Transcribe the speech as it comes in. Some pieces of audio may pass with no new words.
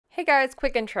Hey guys,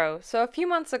 quick intro. So a few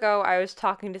months ago, I was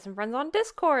talking to some friends on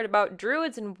Discord about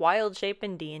druids and wild shape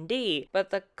in D&D, but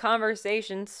the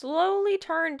conversation slowly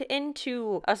turned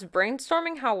into us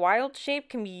brainstorming how wild shape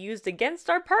can be used against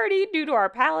our party due to our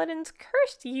paladin's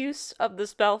cursed use of the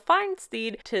spell Find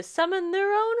Steed to summon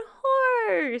their own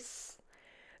horse.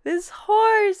 This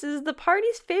horse is the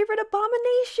party's favorite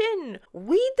abomination!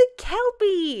 Weed the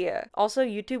Kelpie! Also,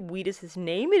 YouTube Weed is his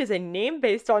name. It is a name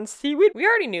based on seaweed. We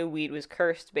already knew Weed was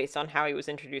cursed based on how he was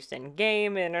introduced in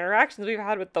game and interactions we've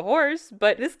had with the horse,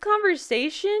 but this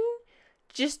conversation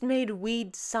just made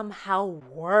Weed somehow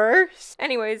worse.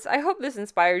 Anyways, I hope this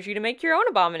inspires you to make your own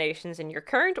abominations in your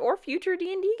current or future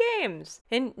D&D games.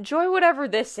 Enjoy whatever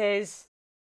this is.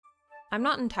 I'm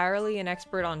not entirely an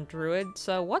expert on druid,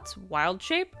 so what's wild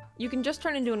shape? You can just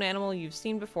turn into an animal you've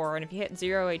seen before, and if you hit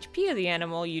 0 HP of the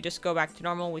animal, you just go back to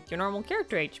normal with your normal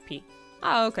character HP.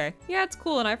 Oh, okay. Yeah, it's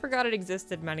cool, and I forgot it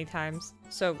existed many times.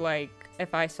 So, like,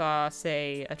 if I saw,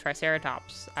 say, a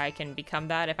Triceratops, I can become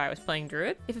that if I was playing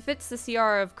druid. If it fits the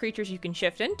CR of creatures you can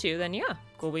shift into, then yeah,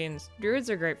 cool beans. Druids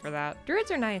are great for that.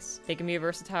 Druids are nice. They can be a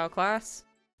versatile class.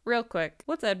 Real quick,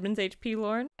 what's Edmund's HP,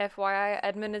 Lauren? FYI,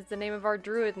 Edmund is the name of our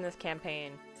druid in this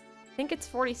campaign. I think it's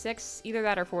 46, either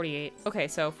that or 48. Okay,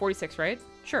 so 46, right?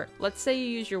 Sure. Let's say you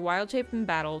use your wild shape in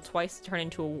battle twice to turn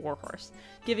into a warhorse,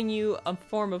 giving you a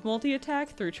form of multi-attack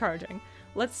through charging.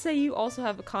 Let's say you also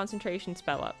have a concentration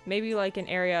spell up, maybe like an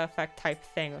area effect type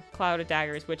thing, Cloud of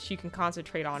Daggers, which you can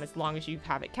concentrate on as long as you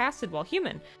have it casted while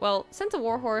human. Well, since a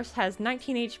warhorse has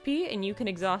 19 HP and you can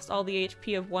exhaust all the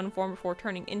HP of one form before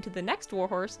turning into the next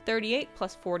warhorse, 38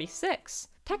 plus 46.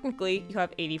 Technically, you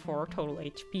have 84 total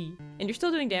HP, and you're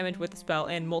still doing damage with the spell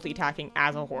and multi-attacking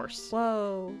as a horse.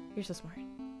 Whoa, you're so smart.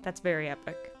 That's very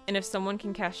epic. And if someone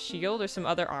can cast shield or some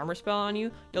other armor spell on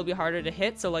you, you'll be harder to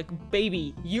hit, so like,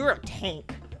 baby, you're a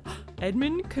tank.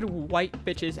 Edmund could wipe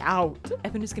bitches out.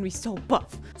 Edmund is gonna be so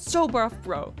buff,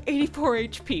 bro. 84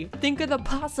 HP. Think of the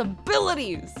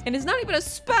possibilities. And it's not even a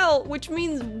spell, which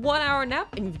means 1 hour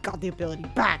nap and you've got the ability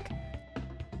back.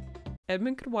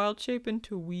 Edmund could wild shape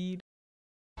into weed.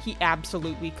 He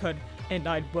absolutely could, and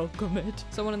I'd welcome it.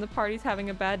 Someone in the party's having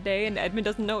a bad day and Edmund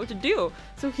doesn't know what to do,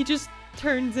 so he just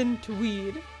turns into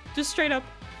weed. Just straight up,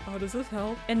 oh, does this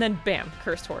help? And then bam,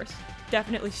 cursed horse.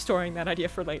 Definitely storing that idea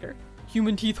for later.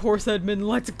 Human teeth horse Edmund,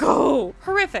 let's go!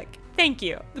 Horrific, thank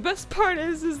you. The best part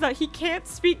is that he can't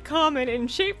speak common in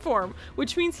shape form,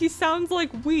 which means he sounds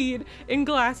like weed in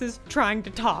glasses trying to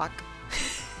talk.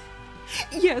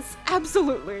 Yes,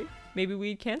 absolutely. Maybe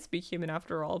Weed can't speak human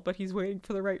after all, but he's waiting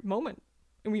for the right moment.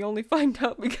 And we only find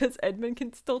out because Edmund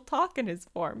can still talk in his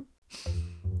form. I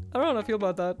don't know how I feel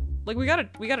about that. Like, we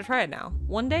gotta try it now.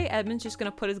 One day, Edmund's just gonna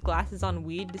put his glasses on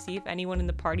Weed to see if anyone in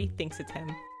the party thinks it's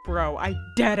him. Bro, I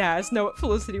deadass know what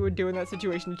Felicity would do in that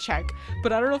situation, check.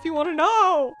 But I don't know if you wanna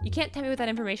know! You can't tell me with that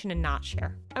information and not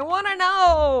share. I wanna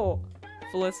know!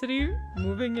 Felicity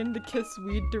moving in to kiss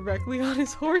Weed directly on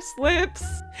his horse lips.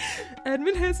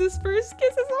 Edmund has his first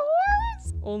kiss as a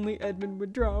horse. Only Edmund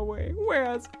would draw away,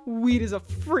 whereas Weed is a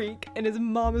freak and his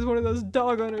mom is one of those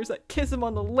dog owners that kiss him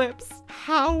on the lips.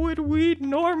 How would Weed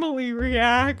normally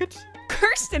react?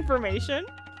 Cursed information.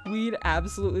 Weed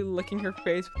absolutely licking her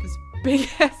face with his big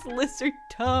ass lizard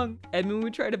tongue. Edmund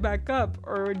would try to back up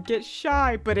or would get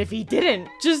shy, but if he didn't,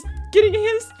 just getting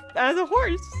his as a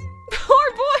horse.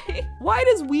 Poor boy! Why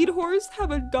does Weed Horse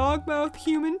have a dog mouth,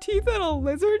 human teeth, and a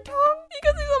lizard tongue?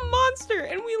 Because he's a monster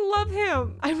and we love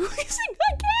him! I'm wheezing,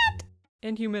 I can't!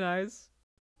 And human eyes.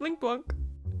 Blink blunk.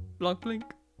 Blunk blink.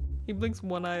 He blinks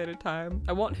one eye at a time.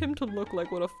 I want him to look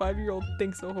like what a 5-year-old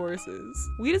thinks a horse is.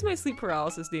 Weed is my sleep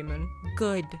paralysis demon.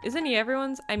 Good. Isn't he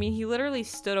everyone's? I mean, he literally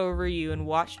stood over you and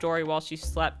watched Tori while she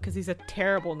slept because he's a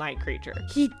terrible night creature.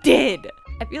 He did!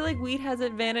 I feel like Weed has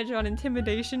advantage on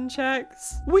intimidation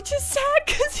checks, which is sad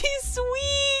because he's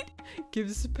sweet.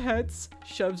 Gives pets,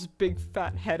 shoves big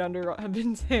fat head under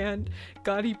Evan's hand.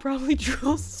 God, he probably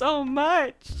drools so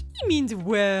much. He means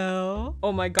well.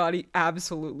 Oh my god, he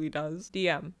absolutely does.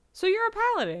 DM. So you're a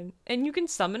paladin, and you can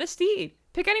summon a steed.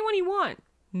 Pick anyone you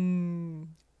want.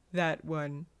 That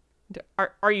one.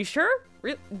 Are you sure?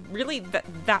 Really?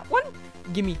 That one?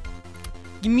 Gimme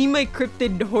my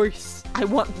cryptid horse. I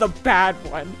want the bad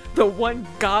one. The one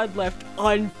God left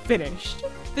unfinished.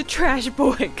 The trash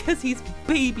boy, cause he's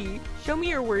baby. Show me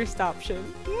your worst option.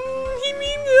 He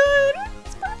means good.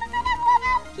 It's perfect and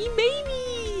I love him. He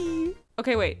baby.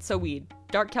 Okay, wait, so Weed.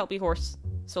 Dark kelpie horse.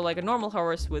 So like a normal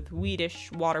horse with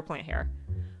weedish water plant hair.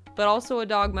 But also a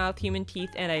dog mouth, human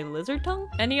teeth, and a lizard tongue?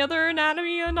 Any other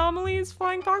anatomy anomalies,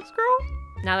 flying fox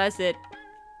girl? Now that's it.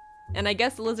 And I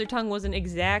guess the lizard tongue wasn't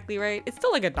exactly right. It's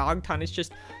still like a dog tongue. It's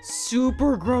just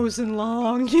super gross and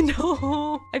long, you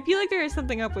know? I feel like there is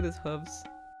something up with his hooves.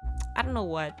 I don't know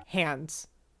what. Hands.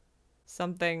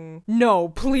 Something. No,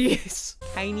 please.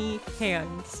 Tiny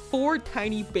hands. 4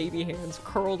 tiny baby hands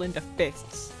curled into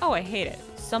fists. Oh, I hate it.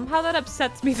 Somehow that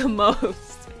upsets me the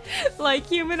most. Like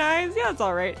human eyes? Yeah, it's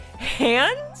alright.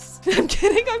 Hands? I'm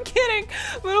kidding.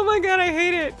 But oh my god, I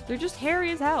hate it. They're just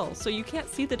hairy as hell, so you can't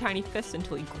see the tiny fist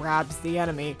until he grabs the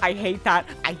enemy. I hate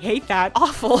that.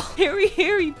 Awful.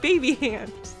 Hairy baby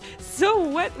hands. So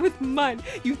wet with mud,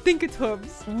 you think it's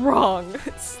hooves. Wrong.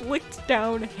 Slicked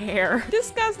down hair.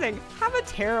 Disgusting. Have a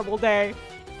terrible day.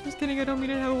 Just kidding, I don't mean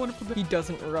to have a wonderful day. He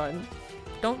doesn't run.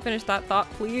 Don't finish that thought,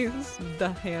 please. The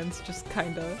hands just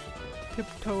kinda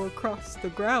tiptoe across the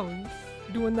ground,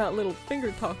 doing that little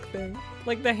finger talk thing.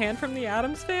 Like the hand from the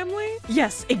Addams Family?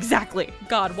 Yes, exactly.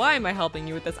 God, why am I helping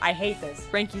you with this? I hate this.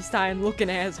 Frankenstein looking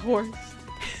at his horse.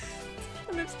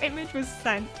 And this image was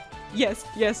sent. Yes,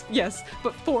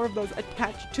 but 4 of those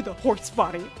attached to the horse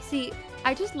body. See,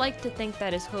 I just like to think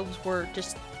that his hooves were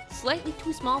just slightly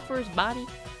too small for his body.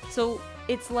 So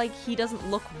it's like he doesn't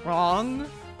look wrong,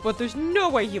 but there's no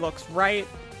way he looks right.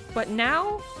 But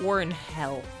now, we're in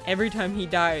hell. Every time he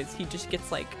dies, he just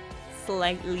gets like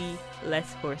slightly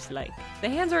less horse-like. The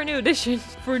hands are a new addition.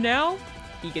 For now,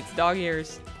 he gets dog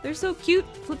ears. They're so cute,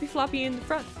 flippy floppy in the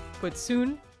front. But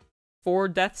soon, 4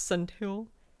 deaths until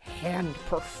hand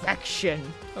perfection.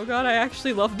 Oh god, I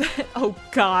actually love that. Oh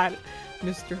god,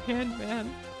 Mr. Handman,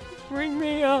 bring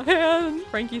me a hand.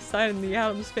 Frankenstein and the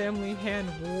Addams Family hand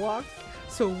walked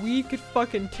so we could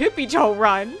fucking tippy-toe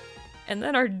run. And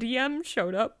then our DM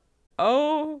showed up.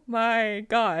 Oh my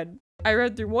god. I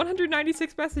read through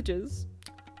 196 messages.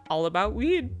 All about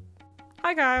weed.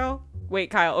 Hi, Kyle. Wait,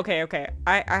 Kyle, okay.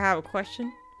 I have a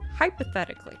question.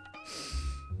 Hypothetically,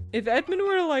 if Edmund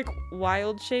were to like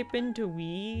wild shape into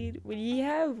weed, would he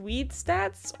have weed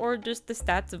stats or just the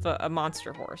stats of a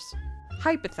monster horse?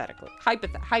 Hypothetically.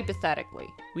 Hypothetically.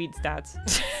 Weed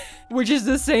stats. Which is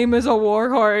the same as a war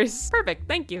horse. Perfect,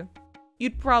 thank you.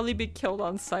 You'd probably be killed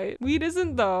on sight. Weed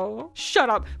isn't though.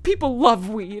 Shut up. People love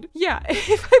weed. Yeah,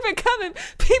 if I become it,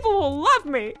 people will love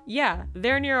me. Yeah,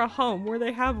 they're near a home where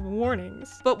they have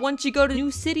warnings. But once you go to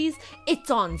new cities, it's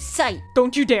on sight.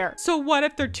 Don't you dare. So what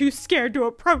if they're too scared to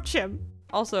approach him?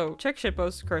 Also, check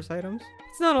shitpost curse items.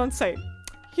 It's not on sight.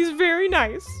 He's very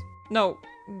nice. No,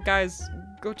 guys,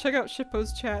 go check out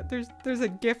shitpost chat. There's a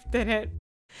gift in it.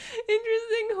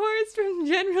 Interesting horse from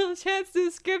general chat's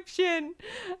description.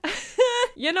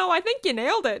 You know, I think you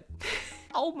nailed it.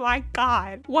 Oh my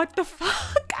god. What the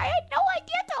fuck? I had no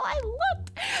idea till I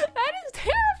looked. That is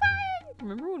terrifying.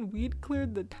 Remember when Weed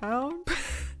cleared the town?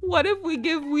 What if we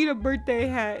give Weed a birthday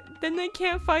hat? Then they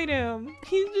can't fight him.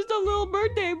 He's just a little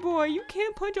birthday boy. You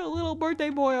can't punch a little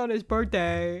birthday boy on his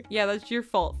birthday. Yeah, that's your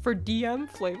fault. For DM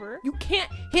flavor. You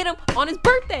can't hit him on his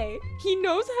birthday. He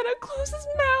knows how to close his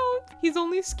mouth. He's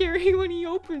only scary when he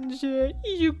opens it.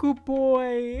 He's a good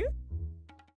boy.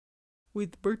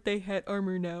 With birthday hat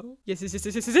armor now.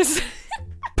 Yes.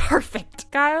 Perfect.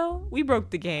 Kyle, we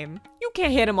broke the game. You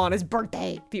can't hit him on his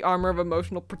birthday. The armor of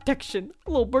emotional protection.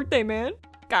 A little birthday man.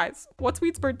 Guys, what's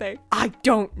Weed's birthday? I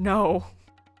don't know.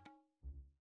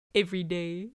 Every day.